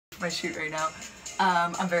for my shoot right now.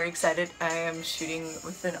 I'm very excited. I am shooting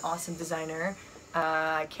with an awesome designer.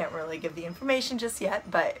 I can't really give the information just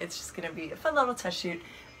yet, but it's just going to be a fun little test shoot.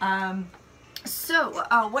 What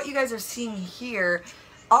you guys are seeing here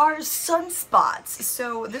are sunspots.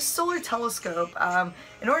 So this solar telescope,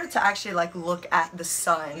 in order to actually like look at the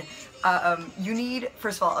sun, you need,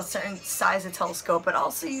 first of all, a certain size of telescope, but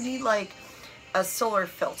also you need like a solar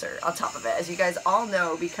filter on top of it. As you guys all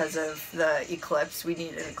know, because of the eclipse, we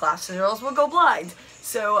needed glasses or else we'll go blind.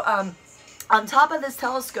 So on top of this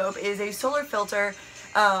telescope is a solar filter.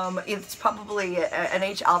 It's probably an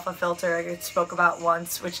H-alpha filter I spoke about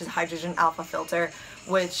once, which is hydrogen alpha filter,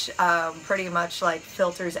 which pretty much like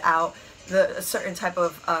filters out a certain type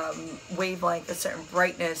of wavelength, a certain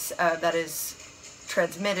brightness that is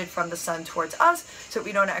transmitted from the sun towards us, so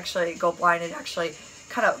we don't actually go blind. It actually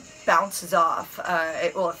kind of bounces off.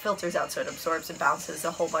 It filters out, so it absorbs and bounces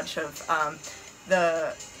a whole bunch of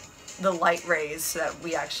the light rays so that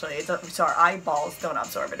we actually, so our eyeballs don't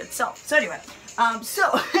absorb it itself. So anyway,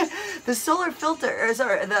 the solar filter, or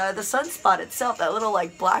sorry, the sunspot itself, that little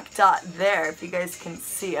like black dot there, if you guys can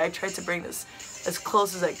see, I tried to bring this as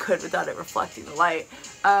close as I could without it reflecting the light.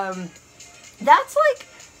 That's like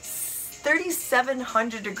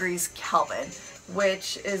 3,700 degrees Kelvin,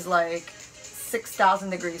 which is like 6,000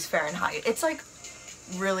 degrees Fahrenheit. It's like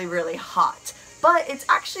really, really hot. But it's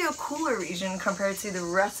actually a cooler region compared to the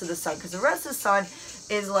rest of the sun, because the rest of the sun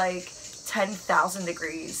is like 10,000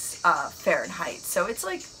 degrees Fahrenheit. So it's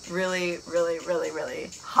like really, really, really, really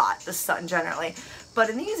hot, the sun generally. But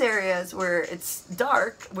in these areas where it's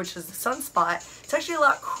dark, which is the sunspot, it's actually a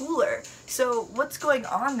lot cooler. So what's going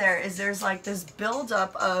on there is there's like this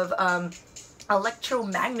buildup of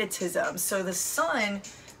electromagnetism. So the sun,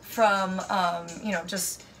 from you know,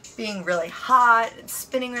 just being really hot,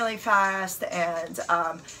 spinning really fast, and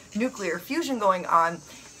nuclear fusion going on,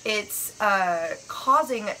 it's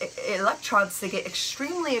causing electrons to get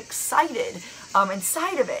extremely excited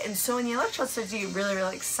inside of it. And so when the electrons start to get really,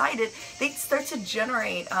 really excited, they start to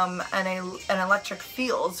generate an electric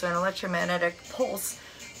field, so an electromagnetic pulse.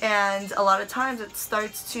 And a lot of times it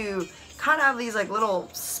starts to kind of have these like little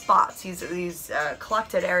spots, these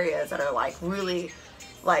collected areas that are like really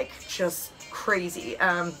like just crazy,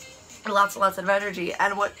 lots and lots of energy.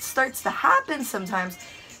 And what starts to happen sometimes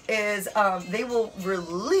is they will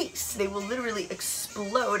literally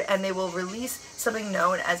explode, and they will release something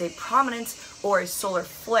known as a prominence or a solar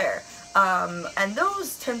flare. And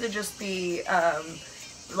those tend to just be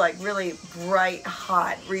like really bright,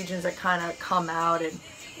 hot regions that kind of come out and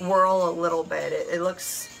whirl a little bit. It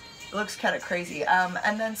looks kind of crazy.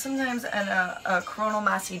 And then sometimes a coronal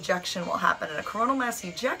mass ejection will happen. And a coronal mass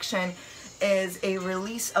ejection is a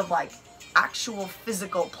release of like actual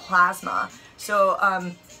physical plasma. So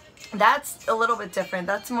that's a little bit different.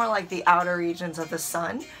 That's more like the outer regions of the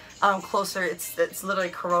sun. Closer, it's literally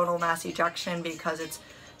coronal mass ejection because it's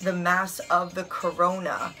the mass of the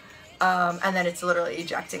corona, and then it's literally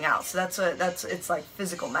ejecting out. So it's like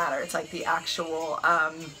physical matter. It's like the actual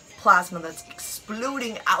plasma that's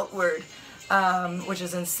exploding outward, which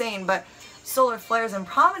is insane. But solar flares and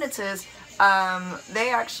prominences, they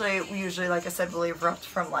actually usually, like I said, will erupt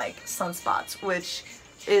from like sunspots, which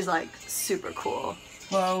is like super cool.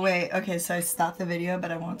 Whoa, wait, okay, so I stopped the video,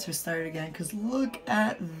 but I want to start it again, because look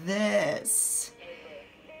at this.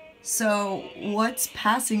 So what's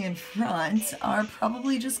passing in front are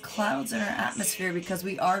probably just clouds in our atmosphere, because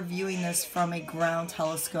we are viewing this from a ground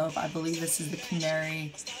telescope. I believe this is the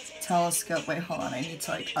Canary telescope. Wait, hold on, I need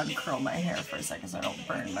to like uncurl my hair for a second so I don't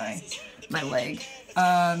burn my leg.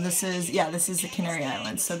 This is the Canary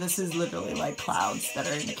Islands. So this is literally like clouds that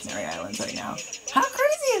are in the Canary Islands right now. How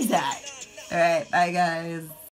crazy is that? Alright, bye guys.